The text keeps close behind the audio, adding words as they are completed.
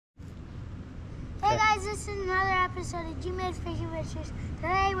Hey guys, this is another episode of G-Max Fishing Adventures.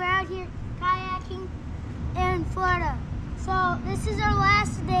 Today we're out here kayaking in Florida. So this is our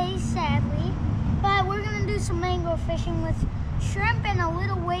last day, sadly, but we're gonna do some mangrove fishing with shrimp and a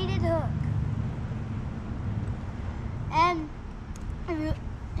little weighted hook. And if you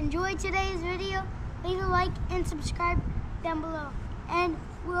enjoyed today's video, leave a like and subscribe down below. And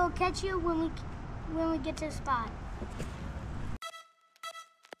we'll catch you when we get to the spot.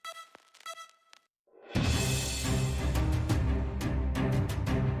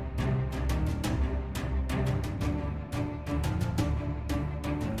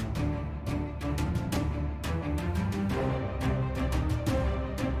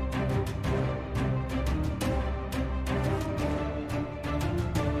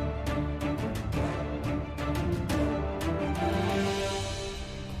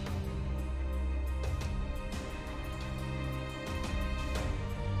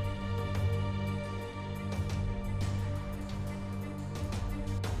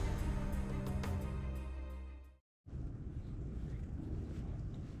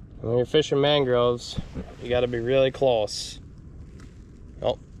 When you're fishing mangroves, you gotta be really close.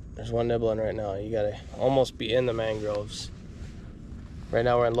 Oh, there's one nibbling right now. You gotta almost be in the mangroves. Right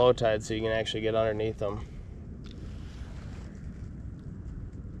now we're in low tide, so you can actually get underneath them.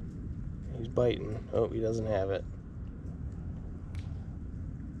 He's biting. Oh, he doesn't have it.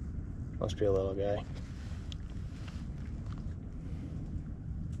 Must be a little guy.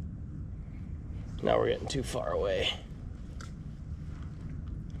 Now we're getting too far away.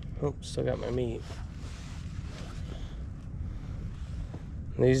 Oh, still got my meat.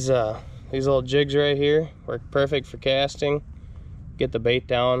 These little jigs right here work perfect for casting. Get the bait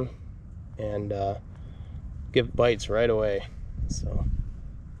down and give bites right away. So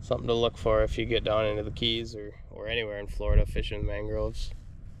something to look for if you get down into the Keys or anywhere in Florida fishing mangroves.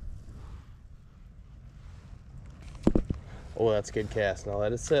 Oh, that's a good cast. Now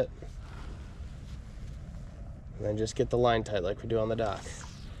let it sit. And then just get the line tight like we do on the dock.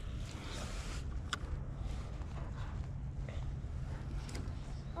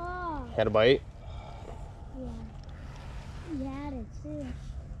 Had a bite? Yeah. You had it too.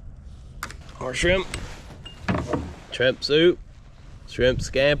 More shrimp. Shrimp soup. Shrimp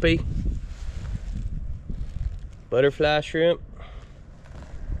scampi. Butterfly shrimp.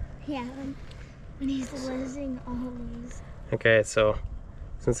 Yeah, when he's losing all these. Okay, so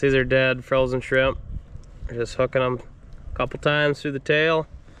since these are dead frozen shrimp, we're just hooking them a couple times through the tail.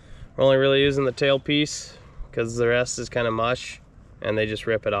 We're only really using the tail piece because the rest is kind of mush and they just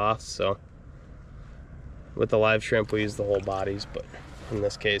rip it off. So with the live shrimp we use the whole bodies, but in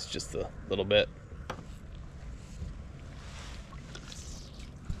this case just a little bit.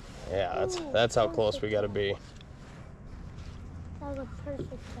 Yeah, that's how close we gotta be. That was a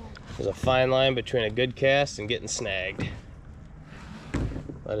perfect catch. There's a fine line between a good cast and getting snagged.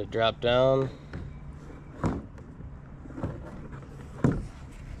 Let it drop down.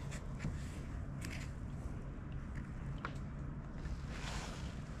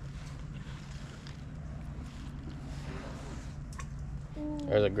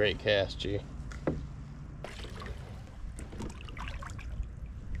 There's a great cast, G.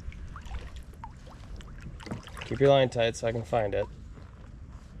 Keep your line tight so I can find it.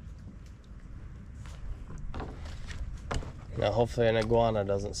 Now hopefully an iguana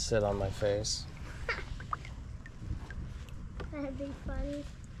doesn't sit on my face. That'd be funny.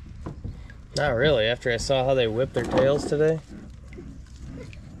 Not really, after I saw how they whip their tails today.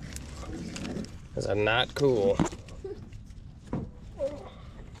 Those are not cool.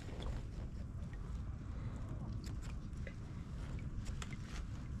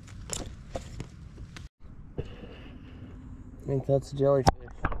 I think that's a jellyfish.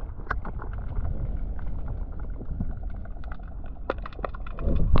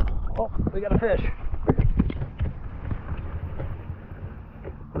 Oh, we got a fish.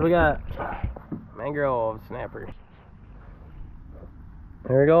 What do we got? Mangrove snapper.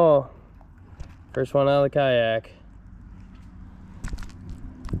 There we go. First one out of the kayak.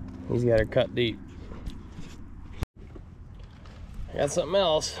 He's got her cut deep. I got something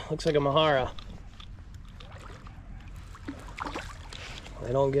else. Looks like a mojarra.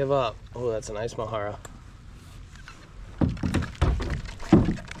 They don't give up. Oh, that's a nice mojarra.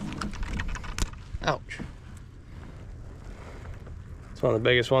 Ouch. It's one of the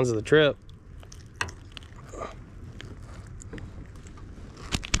biggest ones of the trip.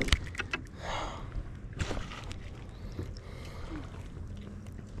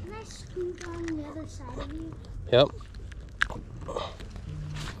 Can I scoot on the other side of you? Yep.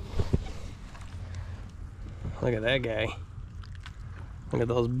 Look at that guy. Look at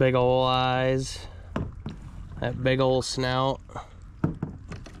those big ol' eyes. That big old snout.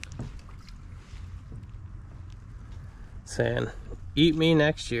 Saying, eat me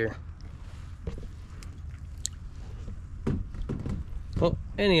next year. Oh,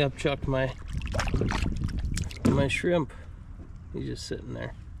 and he upchucked my shrimp. He's just sitting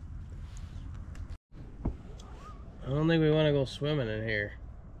there. I don't think we want to go swimming in here.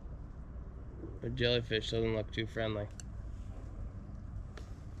 But jellyfish doesn't look too friendly.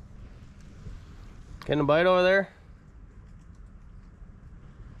 Getting a bite over there?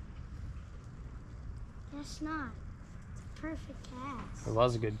 That's not. It's a perfect cast. It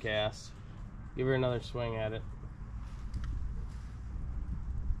was a good cast. Give her another swing at it.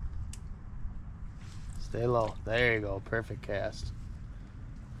 Stay low. There you go. Perfect cast.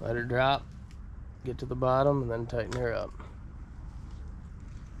 Let her drop. Get to the bottom and then tighten her up.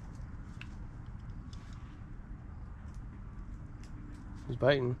 He's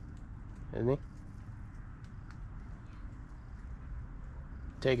biting, isn't he?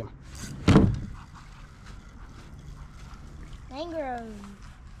 Take him. Mangrove.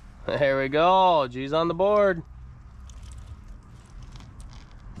 There we go. G's on the board.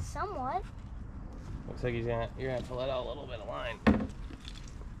 Somewhat. Looks like you're gonna have to let out a little bit of line.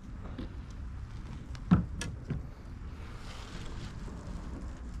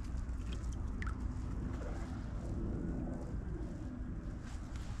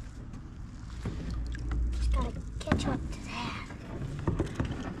 Just gotta catch up to that.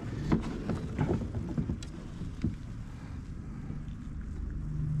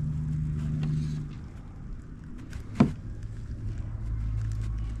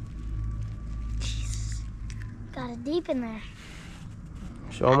 Got it deep in there.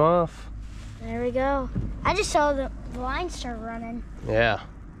 Show him off. There we go. I just saw the line start running. Yeah,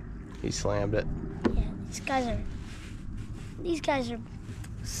 he slammed it. Yeah, these guys are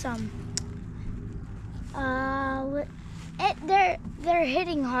some. They're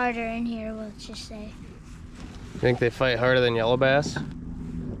hitting harder in here. Let's just say. You think they fight harder than yellow bass?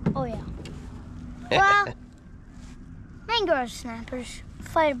 Oh yeah. Well, mangrove snappers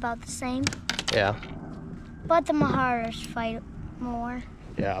fight about the same. Yeah. But the mojarras fight more.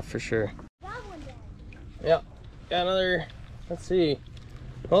 Yeah, for sure. Got one dead. Yep. Got another. Let's see.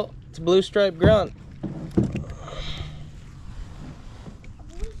 Oh, it's a blue striped grunt. Blue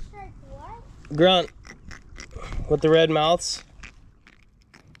stripe what? Grunt with the red mouths.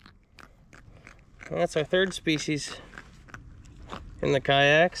 And that's our third species in the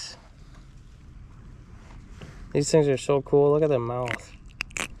kayaks. These things are so cool. Look at the mouth.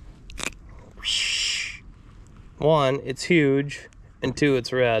 One, it's huge, and two,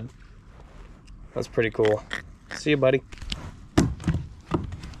 it's red. That's pretty cool. See you, buddy.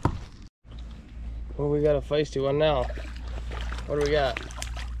 Well, we got a feisty one now. What do we got?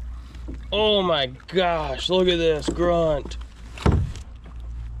 Oh my gosh, look at this grunt. Another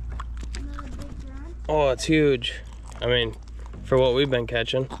big grunt. Oh, it's huge. I mean, for what we've been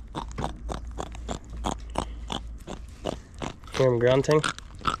catching. Hear him grunting?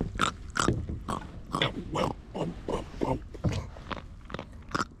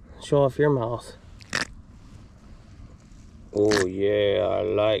 Show off your mouth. Oh yeah, I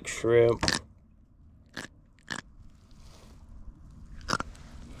like shrimp.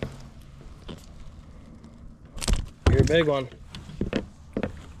 You're a big one.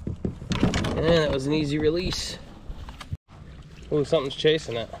 And it was an easy release. Oh, something's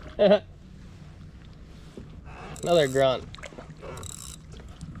chasing it. Another grunt.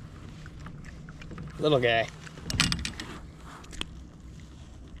 Little guy.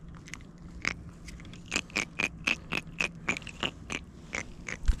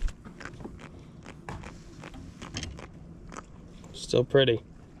 Still pretty.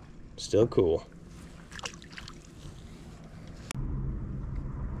 Still cool.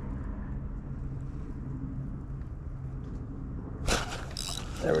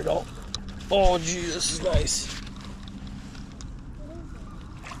 There we go. Oh, gee, this is nice.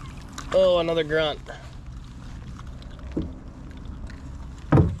 Oh, another grunt.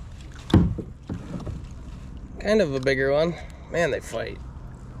 Kind of a bigger one. Man, they fight.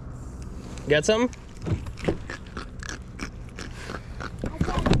 Got something? I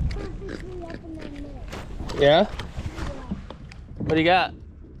got it perfectly up in the middle. Yeah? What do you got?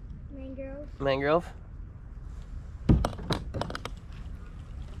 Mangrove. Mangrove?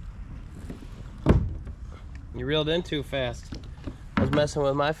 You reeled in too fast. I was messing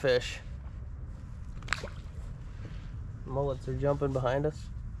with my fish. Mullets are jumping behind us.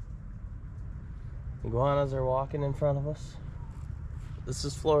 Iguanas are walking in front of us. This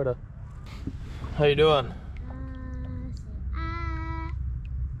is Florida. How you doing?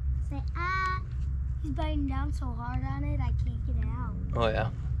 Say ah. He's biting down so hard on it, I can't get it out. Oh yeah?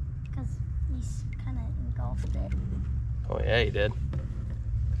 Because he's kind of engulfed it. Oh yeah, he did.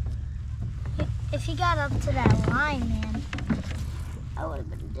 If he got up to that line, man, I would have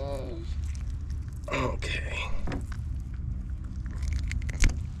been dead. Okay.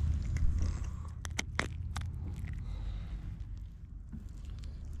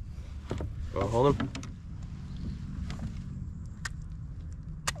 Well, hold him.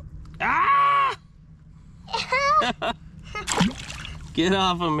 Ah! Get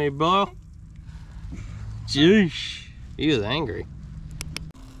off of me, boy. Jeez. He was angry.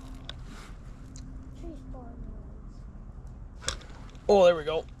 Oh, there we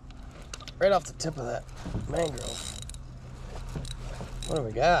go. Right off the tip of that mangrove. What do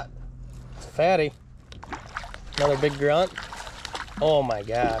we got? It's a fatty. Another big grunt. Oh my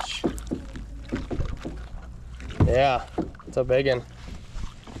gosh. Yeah, it's a big one.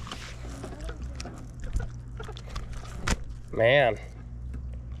 Man.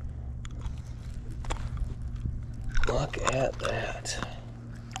 Look at that.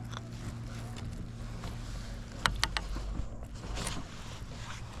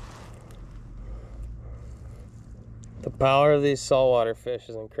 The power of these saltwater fish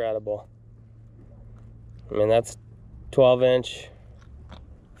is incredible. I mean, that's 12-inch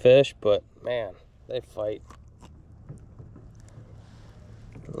fish, but man, they fight.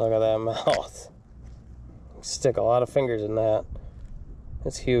 Look at that mouth. Stick a lot of fingers in that.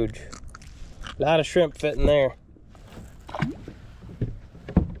 It's huge. A lot of shrimp fit in there.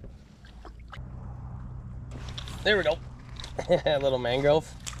 There we go. Little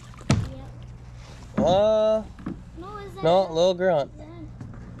mangrove. Yep. No, little grunt.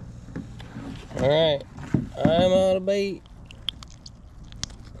 All right, I'm out of bait.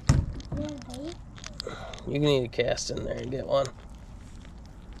 You want bait? You need to cast in there and get one.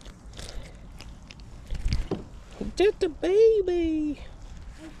 Just a baby.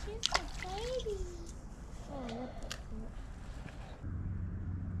 It's just a baby. Oh, what the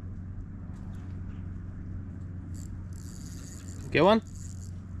Get one?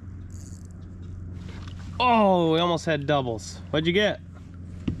 Oh, we almost had doubles. What'd you get?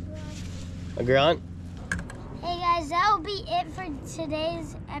 A grunt? Hey guys, that'll be it for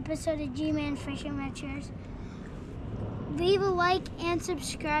today's episode of G-Man Fishing Adventures. Leave a like and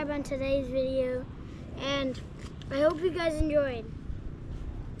subscribe on today's video, and I hope you guys enjoyed.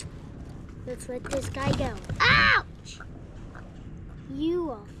 Let's let this guy go. Ouch!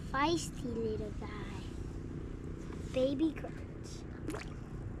 You a feisty little guy. Baby grunts.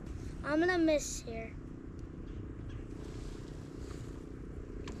 I'm gonna miss here.